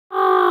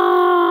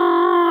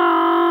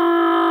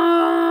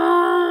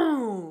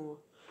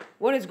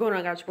What is going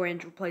on, guys? Boy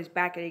Andrew plays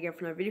back at it again for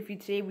another video for you.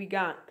 Today we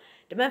got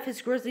the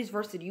Memphis Grizzlies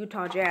versus the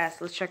Utah Jazz.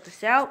 Let's check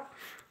this out.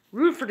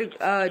 Root for the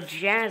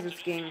Jazz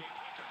this game.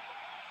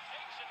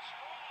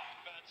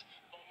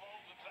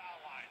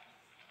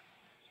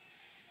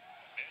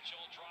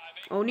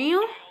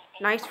 O'Neal,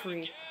 nice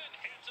free.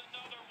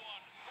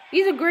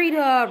 He's a great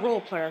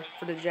role player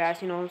for the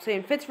Jazz, you know what I'm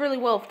saying? Fits really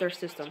well with their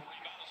system.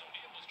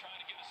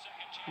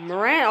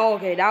 Morant, oh,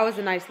 okay, that was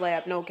a nice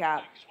layup, no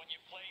cap.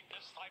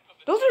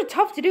 Those are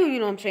tough to do, you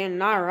know what I'm saying, in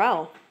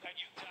IRL.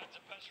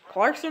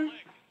 Clarkson,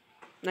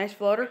 nice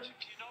floater.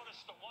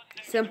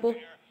 Simple.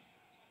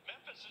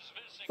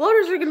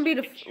 Floaters are going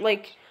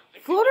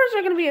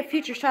to be a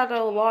future shot that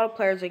a lot of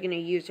players are going to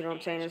use, you know what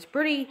I'm saying? It's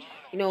pretty,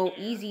 you know,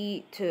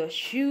 easy to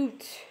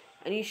shoot,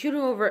 and you shoot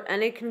it over,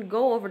 and it can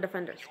go over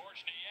defenders.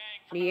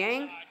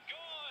 Niang.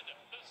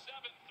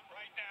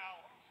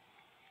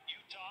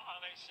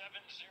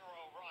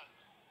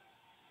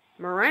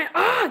 Morant,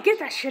 get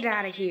that shit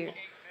out of here.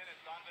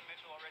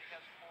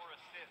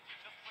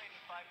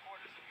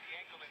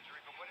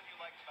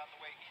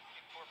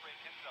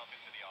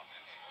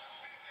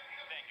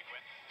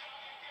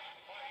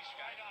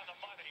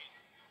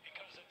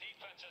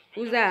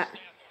 Who's that?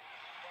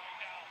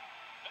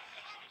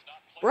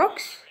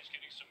 Brooks?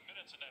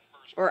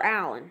 Or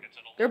Allen?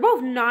 They're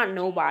both not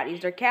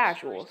nobodies. They're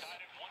casuals.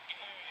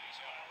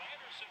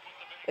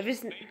 If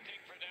it's...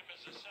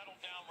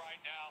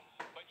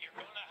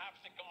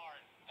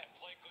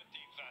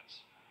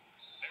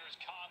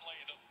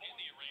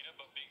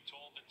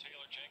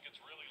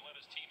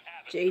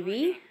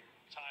 JV?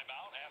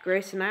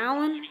 Grayson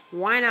Allen?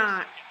 Why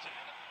not?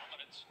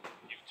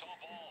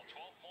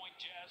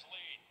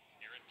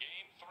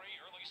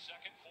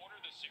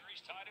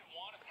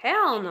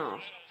 Hell no.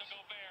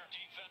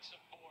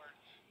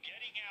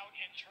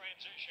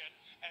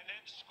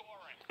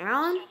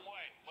 Allen?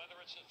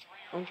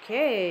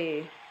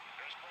 Okay.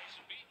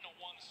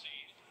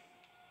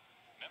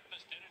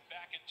 Memphis did it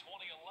back in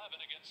 2011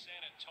 against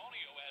San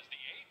Antonio as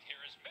the 8th. Here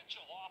is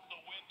Mitchell off the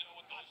window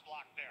with those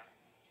blocked there.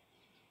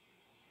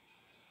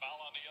 Foul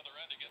on the other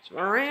end against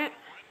Morant.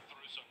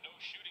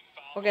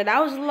 Okay, that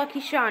was a lucky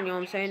shot, you know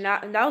what I'm saying?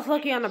 That was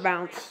lucky on the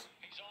bounce.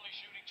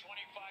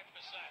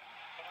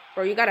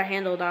 Bro, you gotta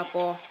handle that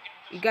ball.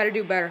 You gotta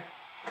do better.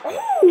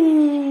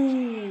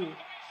 Ooh!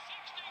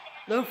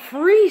 The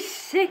free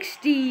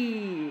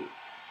 60.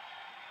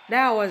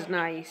 That was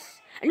nice.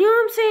 And you know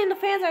what I'm saying? The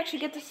fans actually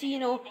get to see, you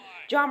know,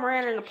 John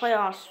Morant in the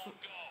playoffs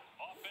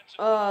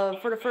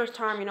for the first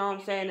time, you know what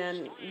I'm saying?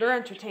 And they're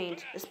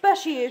entertained.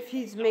 Especially if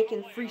he's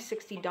making free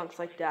 60 dunks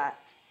like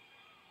that.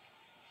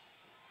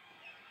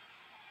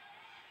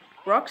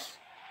 Brooks?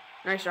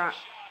 Nice shot.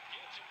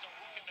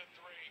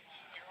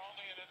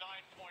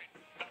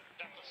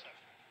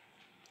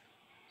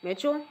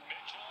 Mitchell?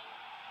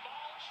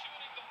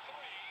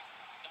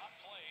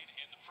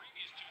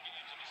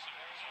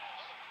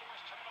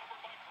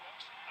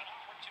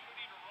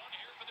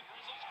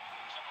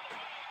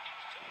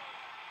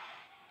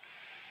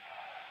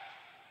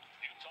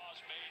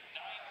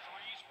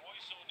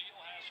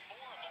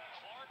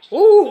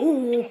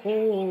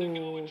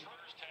 Ooh.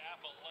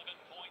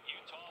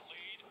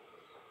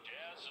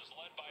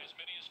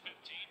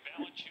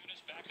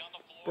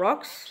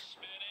 Brooks?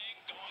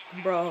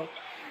 Bro.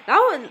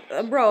 That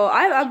one, bro,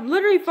 I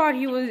literally thought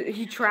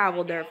he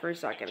traveled there for a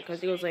second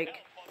because he was like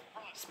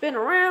spin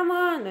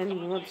around and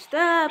then one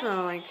step and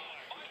I'm like,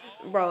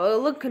 bro,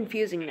 it looked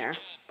confusing there.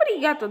 But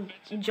he got the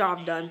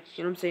job done.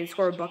 You know what I'm saying?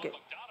 Score a bucket.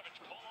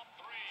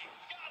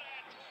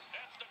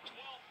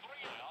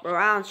 Bro,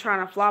 Allen's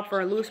trying to flop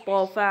for a loose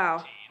ball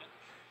foul.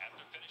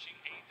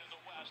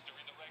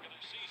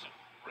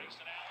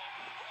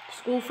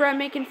 School friend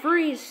making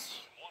freeze.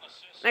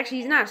 Actually,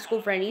 he's not a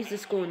school friend. He's the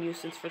school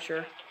nuisance for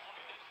sure.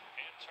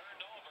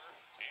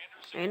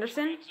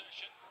 Anderson?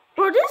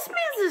 Bro, this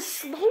man's the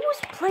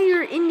slowest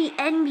player in the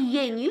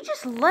NBA, and you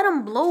just let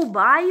him blow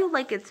by you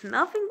like it's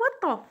nothing? What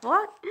the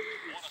fuck?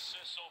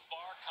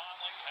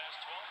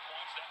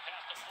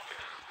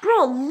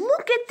 Bro,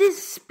 look at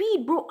this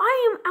speed, bro.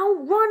 I am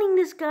outrunning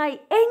this guy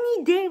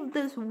any day of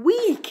this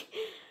week.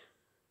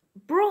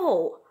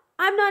 Bro,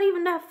 I'm not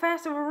even that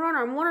fast of a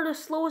runner. I'm one of the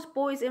slowest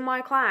boys in my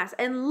class,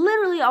 and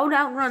literally I would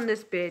outrun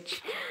this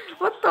bitch.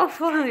 What the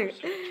fuck?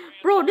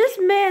 Bro, this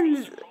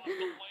man's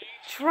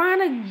trying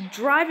to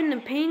drive in the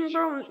paint,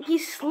 bro.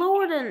 He's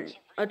slower than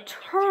a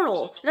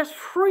turtle that's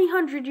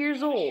 300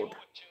 years old.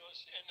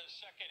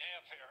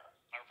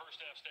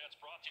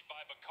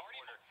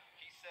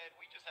 He said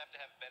we just have to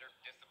have better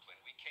discipline.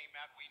 We came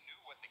out, we knew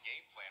what the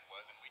game plan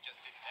was, and we just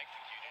didn't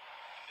execute it.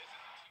 This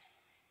is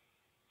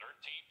 13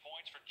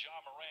 points for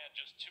John Morant,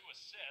 just 2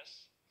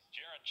 assists.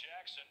 Jaren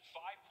Jackson,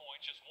 5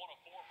 points, just 1 of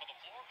 4 from the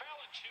floor.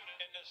 Valanciunas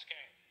in this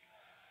game.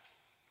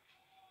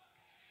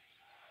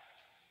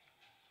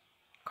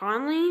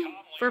 Conley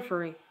for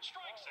free.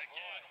 Strikes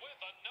again with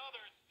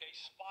another. They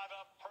spot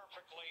up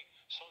perfectly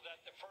so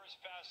that the first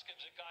pass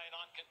gives a guy an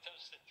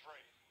uncontested 3.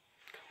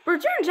 Bro,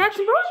 Jaren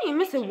Jackson, bro, you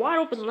missed a wide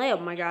open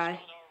layup, my guy.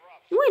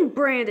 You ain't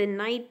Brandon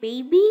Knight,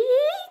 baby.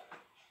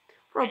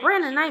 Bro,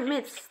 Brandon Knight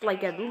missed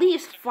like at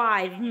least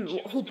 5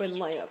 open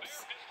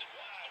layups.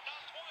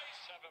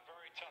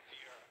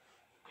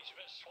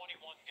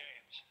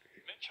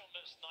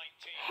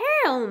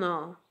 Hell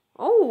no.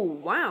 Oh,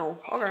 wow.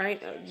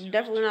 Alright.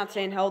 Definitely not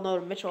saying hell no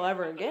to Mitchell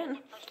ever again.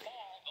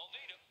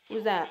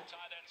 Who's that?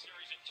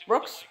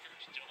 Brooks?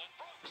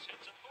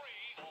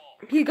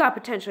 He got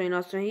potential, you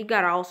know, so he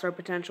got all-star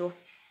potential.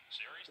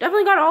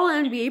 Definitely got all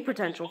NBA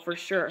potential for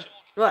sure.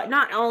 Well,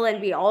 not all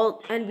NBA,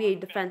 all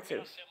NBA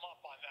defensive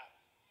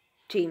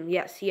team.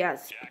 Yes, he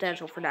has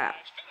potential for that.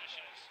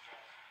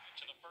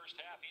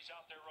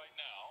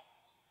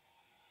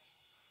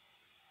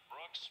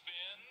 Brooks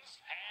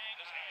spins,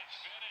 hangs, and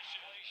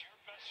finishes. Your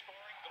best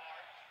scoring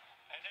guard.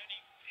 And then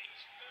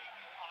he's big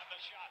on the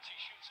shots. He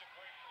shoots a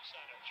great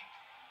percentage.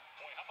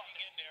 Boy, how about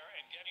in there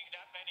and getting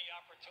that many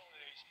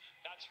opportunities?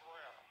 That's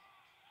rare.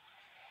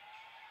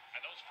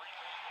 And those free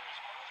throws were his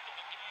first of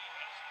the game.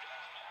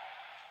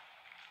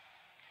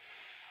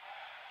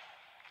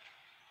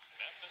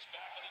 Memphis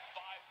back within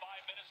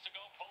 5 minutes to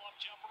go. Pull-up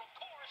jumper, of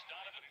course.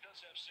 Donovan does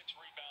have 6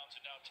 rebounds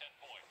and now 10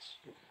 points.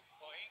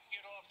 Well, he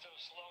can get off to a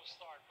slow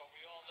start, but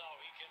we all know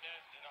he can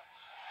end in a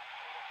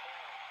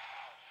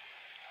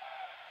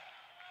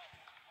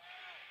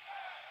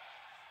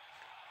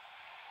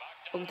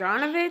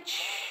Bogdanovich.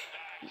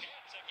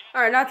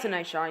 Alright, that's a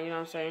nice shot, you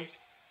know what I'm saying?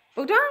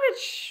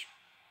 Bogdanovich,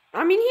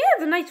 I mean, he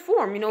has a nice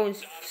form, you know,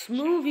 he's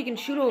smooth, he can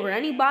shoot over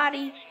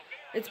anybody.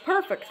 It's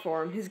perfect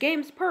for him. His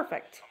game's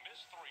perfect.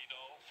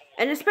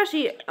 And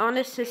especially on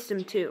this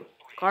system, too.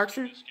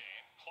 Clarkson?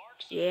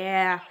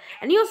 Yeah.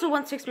 And he also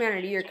won 6th Man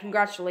of the Year.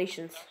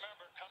 Congratulations.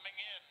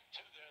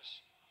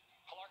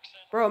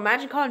 Bro,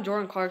 imagine calling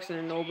Jordan Clarkson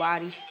a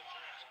nobody.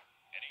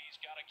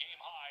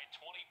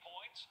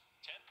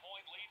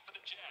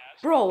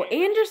 Bro,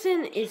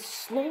 Anderson is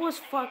slow as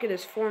fuck in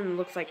his form and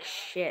looks like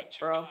shit,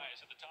 bro.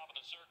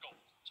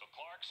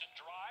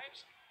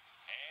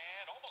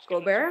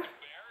 Gobert?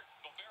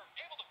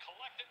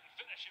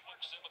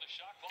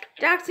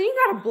 Jackson, you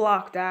gotta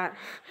block that.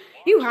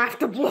 You have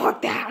to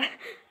block that.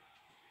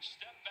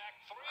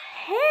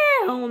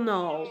 Hell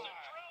no.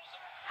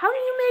 How do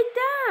you make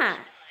that?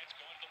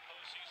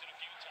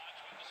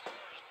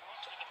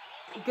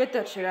 Get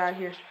that shit out of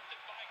here.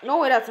 No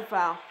way, that's a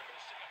foul.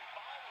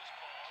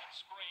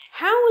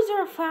 How is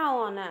there a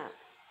foul on that?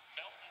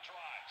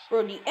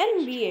 Bro, the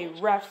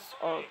NBA refs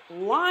are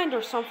blind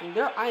or something.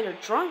 They're either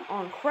drunk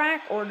on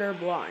crack or they're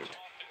blind.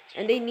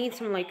 And they need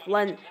some, like,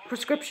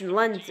 prescription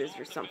lenses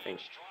or something.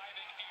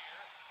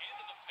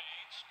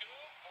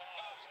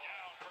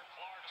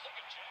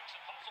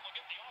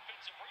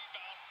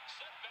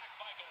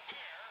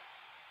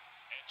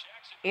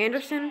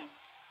 Anderson?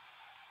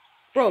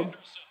 Bro,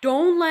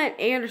 don't let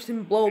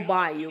Anderson blow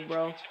by you,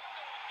 bro.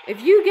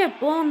 If you get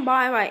blown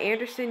by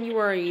Anderson, you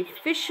are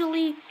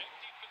officially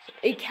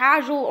a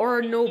casual or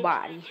a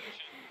nobody.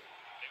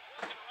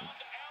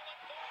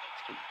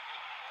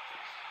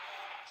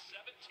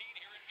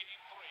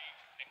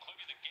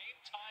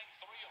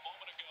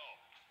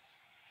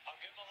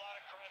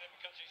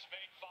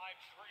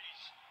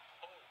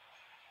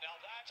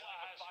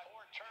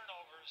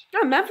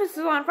 No, Memphis is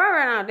on fire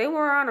right now. They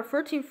were on a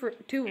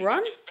 13-2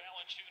 run.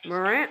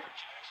 Morant.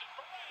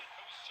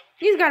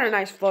 He's got a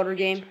nice floater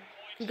game.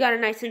 He's got a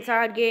nice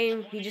inside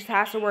game. He just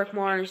has to work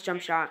more on his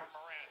jump shot.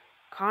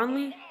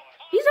 Conley.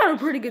 He's had a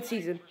pretty good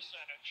season.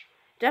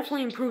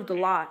 Definitely improved a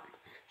lot.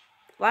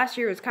 Last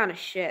year was kind of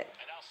shit.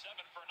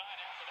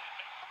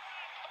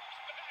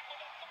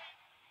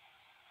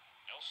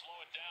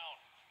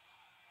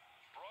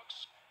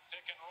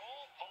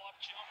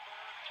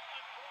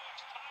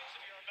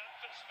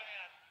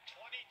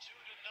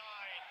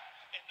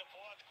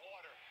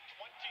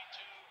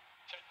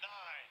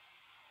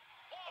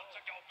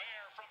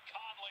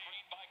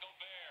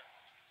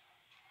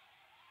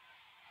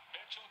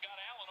 Mitchell got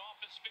Allen off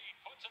his feet,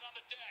 puts it on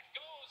the deck,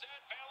 goes at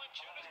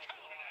Valanciunas,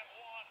 counted at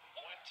one,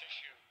 went to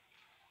shoot.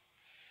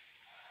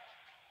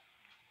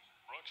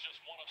 Brooks just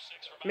 1 of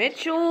 6 from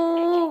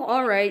Mitchell,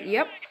 all right,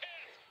 yep,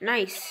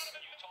 nice,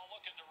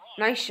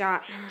 nice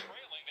shot.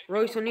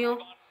 Royce O'Neal,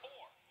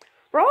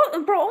 bro,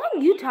 all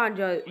Utah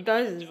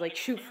does is like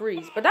shoot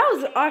freeze, but that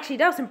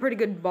was some pretty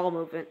good ball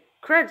movement.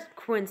 Credit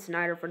Quinn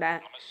Snyder for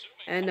that,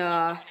 and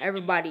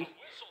everybody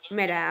who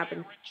made it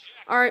happen.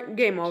 Alright,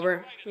 game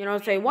over. You know,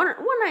 say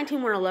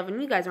 119, 111.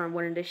 You guys aren't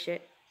winning this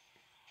shit.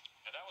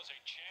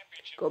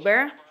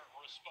 Gobert.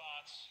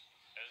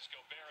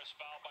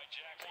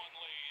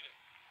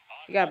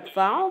 You got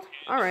fouled?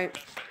 Alright.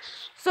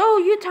 So,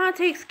 Utah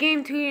takes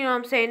game 2, you know what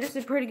I'm saying? This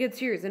is a pretty good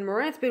series. And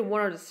Morant's been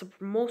one of the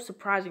most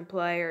surprising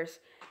players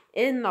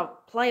in the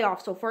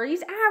playoffs so far.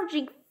 He's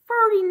averaging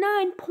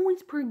 39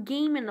 points per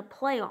game in the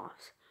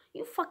playoffs.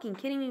 You fucking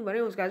kidding me? But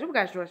anyways, guys, hope you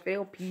guys enjoyed this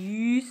video.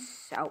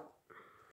 Peace out.